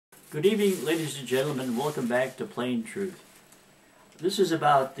Good evening, ladies and gentlemen. Welcome back to Plain Truth. This is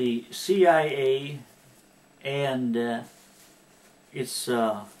about the CIA and its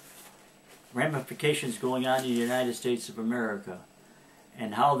ramifications going on in the United States of America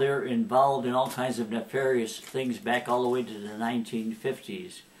and how they're involved in all kinds of nefarious things back all the way to the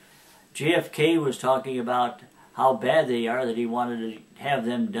 1950s. JFK was talking about how bad they are, that he wanted to have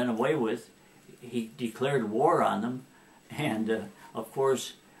them done away with. He declared war on them, and of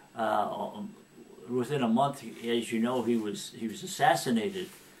course, within a month, as you know, he was assassinated.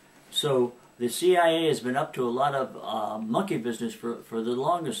 So the CIA has been up to a lot of monkey business for the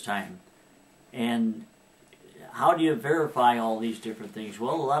longest time. And how do you verify all these different things?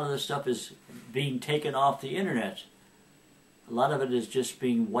 Well, a lot of this stuff is being taken off the internet. A lot of it is just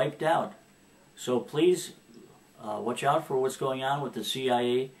being wiped out. So please watch out for what's going on with the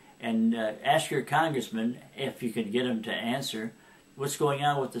CIA, and ask your congressman, if you can get him to answer, what's going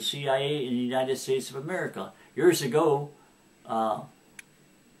on with the CIA in the United States of America. Years ago,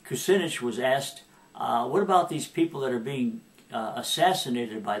 Kucinich was asked, what about these people that are being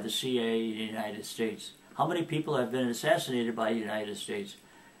assassinated by the CIA in the United States? How many people have been assassinated by the United States?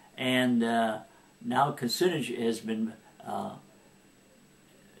 And now Kucinich has been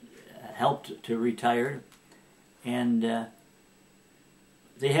helped to retire, and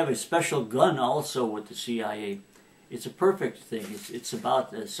they have a special gun also with the CIA. It's a perfect thing. It's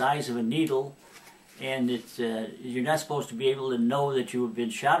about the size of a needle, and it's you're not supposed to be able to know that you have been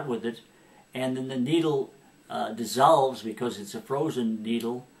shot with it, and then the needle dissolves because it's a frozen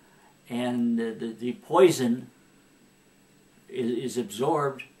needle, and the poison is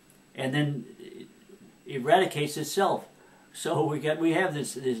absorbed, and then it eradicates itself. So we have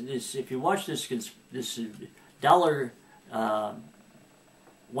this. If you watch this $1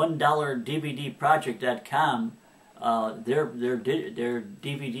 DVDproject.com, their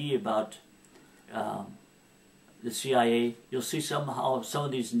DVD about the CIA, you'll see somehow some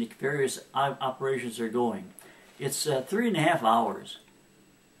of these nefarious operations are going. It's 3.5 hours,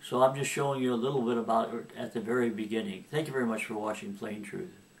 so I'm just showing you a little bit about it at the very beginning. Thank you very much for watching Plain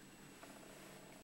Truth.